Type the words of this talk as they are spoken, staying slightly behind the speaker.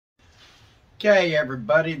Okay,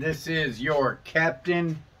 everybody, this is your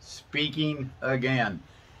captain speaking again.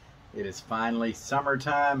 It is finally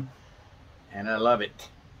summertime, and I love it.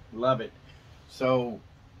 Love it. So,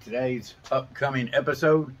 today's upcoming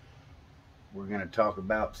episode, we're going to talk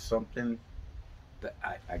about something that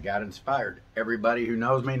I got inspired. Everybody who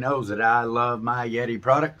knows me knows that I love my Yeti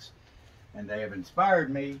products, and they have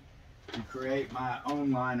inspired me to create my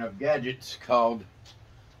own line of gadgets called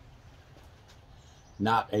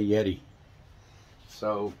Not a Yeti.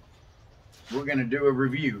 So we're going to do a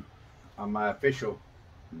review on my official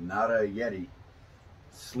Not a Yeti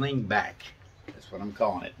Slingback. That's what I'm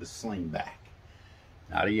calling it, the Slingback.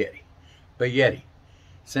 Not a Yeti, but Yeti.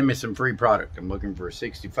 Send me some free product. I'm looking for a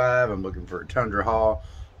 65. I'm looking for a Tundra haul.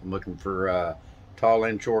 I'm looking for tall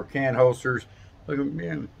inshore can holsters. Looking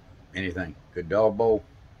for anything. Good dog bowl.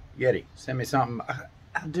 Yeti. Send me something.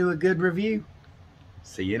 I'll do a good review.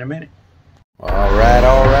 See you in a minute. All right.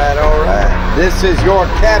 This is your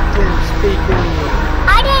captain speaking.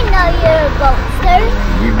 I didn't know you were a boatster.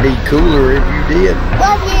 You'd be cooler if you did.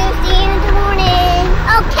 Love you. See you in the morning.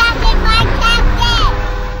 Oh, Captain, my captain!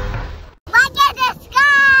 Look at the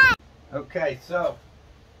sky! Okay, so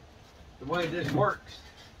the way this works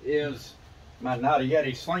is my Not a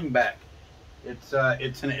Yeti Slingback. It's a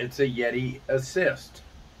Yeti assist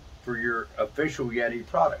for your official Yeti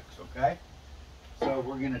products. Okay. So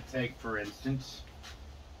we're going to take, for instance,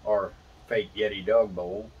 our fake Yeti dog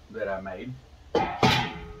bowl that I made.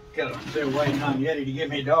 Because I'm still waiting on Yeti to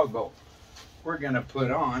give me a dog bowl. We're going to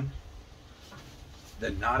put on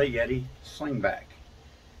the Not a Yeti Slingback.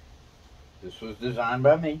 This was designed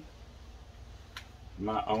by me.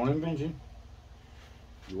 My own invention.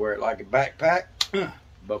 You wear it like a backpack.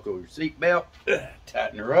 Buckle your seatbelt.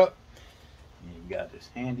 Tighten her up. And you've got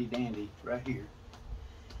this handy dandy right here.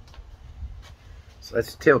 So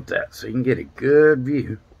let's tilt that so you can get a good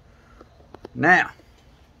view. Now,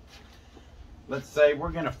 let's say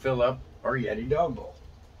we're going to fill up our Yeti dog bowl.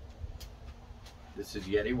 This is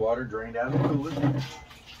Yeti water drained out of the cooler.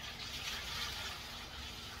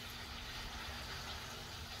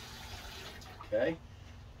 Okay,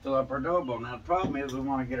 fill up our dog bowl. Now the problem is we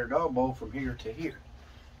want to get our dog bowl from here to here.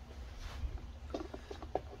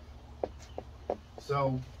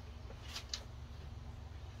 So,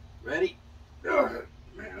 ready? Oh,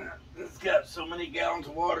 man, this has got so many gallons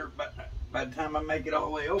of water, but by the time I make it all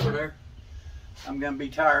the way over there, I'm going to be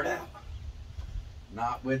tired out.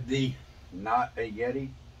 Not with the Not a Yeti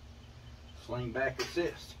Slingback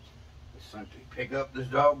assist. We simply pick up this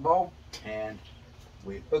dog bowl and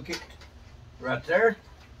we hook it right there,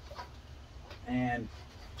 and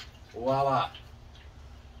voila,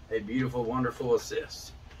 a beautiful, wonderful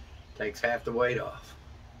assist. Takes half the weight off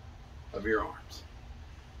of your arms.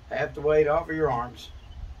 Half the weight off of your arms,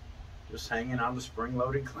 just hanging on the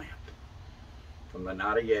spring-loaded clamp from the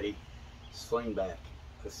Not a Yeti Slingback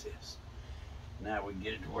assist. Now we can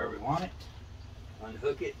get it to where we want it,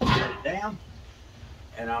 unhook it, set it down,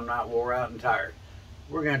 and I'm not wore out and tired.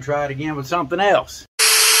 We're going to try it again with something else.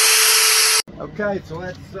 Okay, so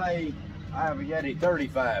let's say I have a Yeti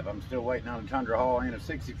 35. I'm still waiting on a Tundra haul and a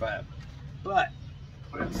 65. But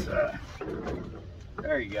let's,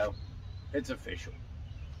 there you go. It's official.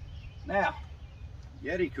 Now,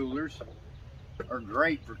 Yeti coolers are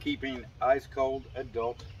great for keeping ice cold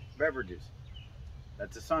adult beverages.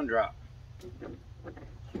 That's a sun drop.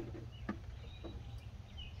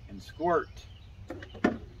 And Squirt.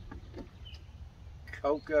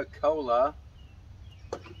 Coca-Cola.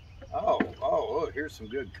 Oh, here's some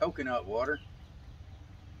good coconut water.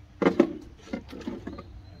 And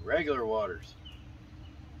regular waters.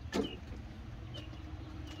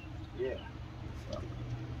 Yeah.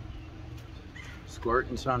 Squirt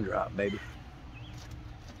and sun drop, baby.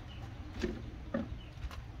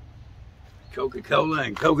 Coca-Cola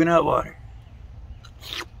and coconut water.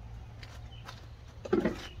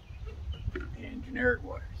 And generic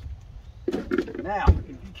waters. Now, if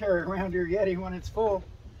you carry around your Yeti when it's full,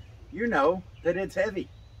 you know that it's heavy.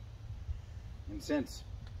 And since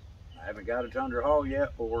I haven't got a Tundra haul yet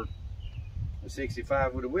or a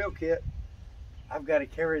 65 with a wheel kit, I've got to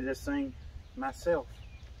carry this thing myself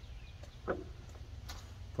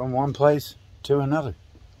from one place to another.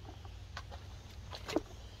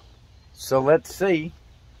 So let's see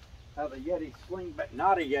how the Yeti Slingback,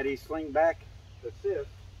 Not a Yeti Slingback assist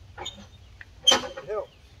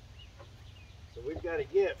helps. So we've got to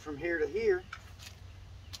get from here to here.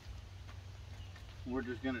 We're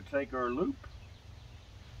just going to take our loop,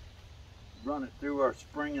 run it through our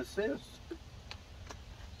spring assist,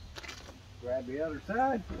 grab the other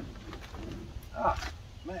side. Ah,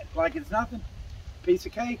 man, like it's nothing. Piece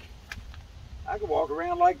of cake. I could walk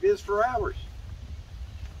around like this for hours.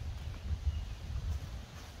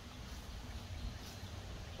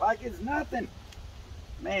 like it's nothing.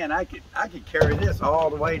 Man, I could carry this all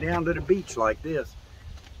the way down to the beach like this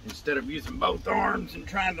instead of using both arms and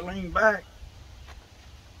trying to lean back.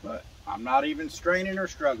 But I'm not even straining or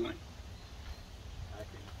struggling. I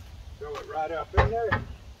can throw it right up in there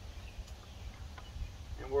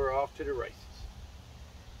and we're off to the races.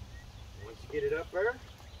 Once you get it up there,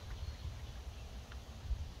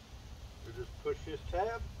 you just push this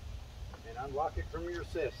tab and unlock it from your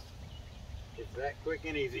assist. It's that quick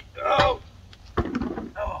and easy. Oh!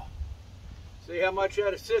 Oh! See how much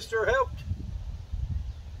that assister helped?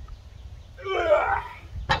 Ugh.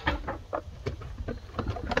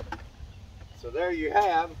 So there you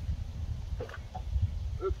have,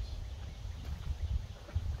 oops.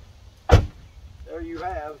 There you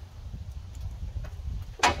have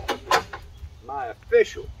my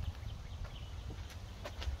official,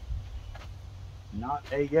 not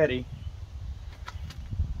a Yeti,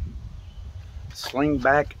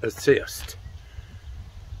 Slingback assist.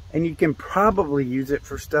 And you can probably use it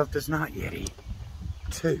for stuff that's not Yeti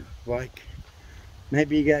too. Like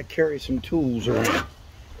maybe you gotta carry some tools around.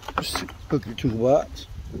 Just hook your toolbox.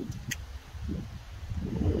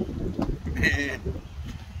 And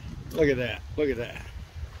look at that, look at that.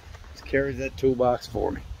 It carries that toolbox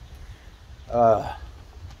for me.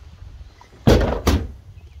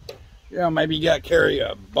 You know, maybe you gotta carry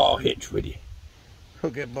a ball hitch with you.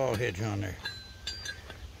 Hook that ball hitch on there.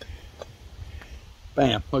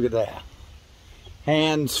 Bam, look at that.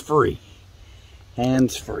 Hands free.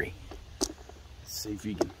 Hands free. Let's see if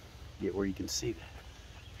you can get where you can see that.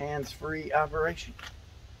 Hands free operation.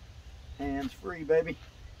 Hands free, baby.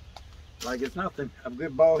 Like it's nothing. A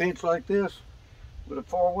good ball hitch like this with a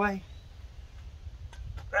 4-way.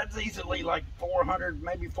 That's easily like 400,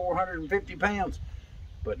 maybe 450 pounds.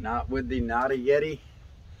 But not with the not a Yeti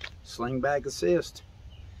Slingback assist.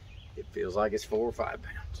 It feels like it's 4 or 5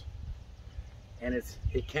 pounds. And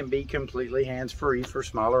it can be completely hands-free for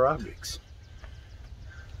smaller objects.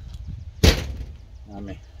 I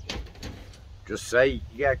mean, just say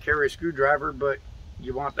you gotta carry a screwdriver, but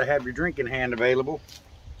you want to have your drinking hand available.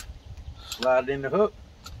 Slide it in the hook.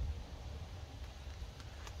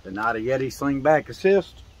 The not a Yeti Slingback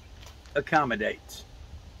assist accommodates.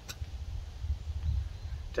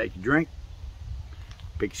 Take your drink,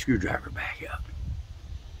 pick your screwdriver back up.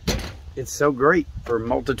 It's so great for a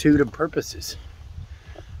multitude of purposes.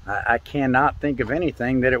 I cannot think of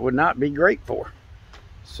anything that it would not be great for.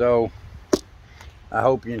 So I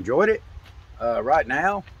hope you enjoyed it. Right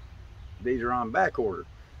now, these are on back order.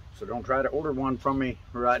 So don't try to order one from me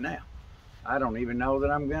right now. I don't even know that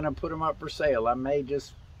I'm gonna put them up for sale. I may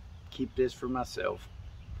just keep this for myself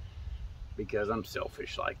because I'm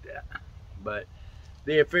selfish like that. But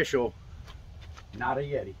the official, not a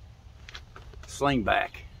Yeti, Slingback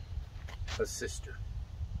assister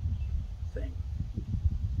thing.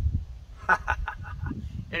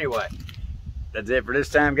 Anyway, that's it for this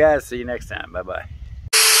time, guys. See you next time. Bye-bye.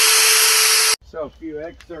 So a few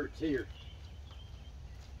excerpts here.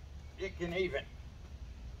 It can even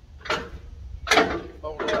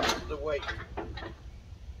hold up the weight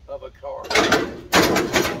of a car.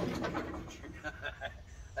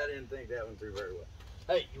 I didn't think that one through very well.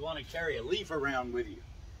 Hey, you want to carry a leaf around with you?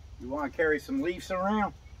 You want to carry some leaves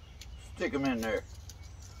around? Stick them in there.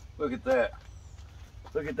 Look at that.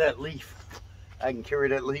 Look at that leaf. I can carry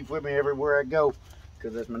that leaf with me everywhere I go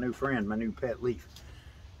because that's my new friend, my new pet leaf.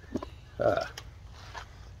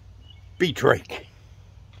 Beach rake.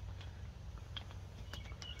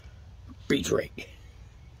 Beach rake.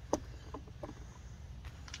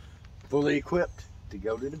 Fully equipped to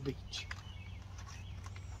go to the beach.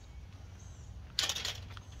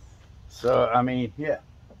 So, I mean, yeah.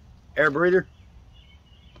 Air breather.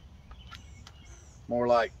 More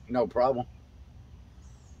like no problem.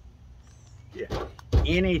 Yeah.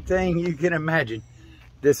 Anything you can imagine.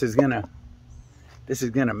 This is gonna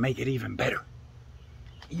make it even better.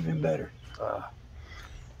 Even better.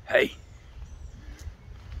 Hey.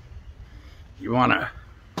 You wanna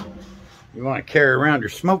carry around your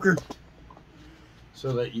smoker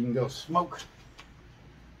so that you can go smoke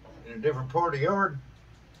in a different part of the yard.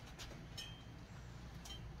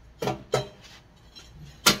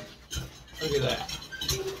 Look at that.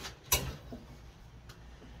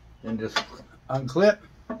 And just unclip.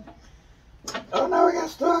 Oh no, I got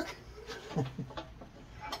stuck.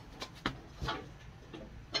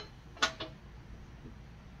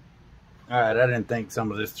 All right, I didn't think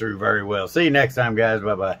some of this through very well. See you next time, guys.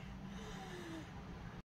 Bye-bye.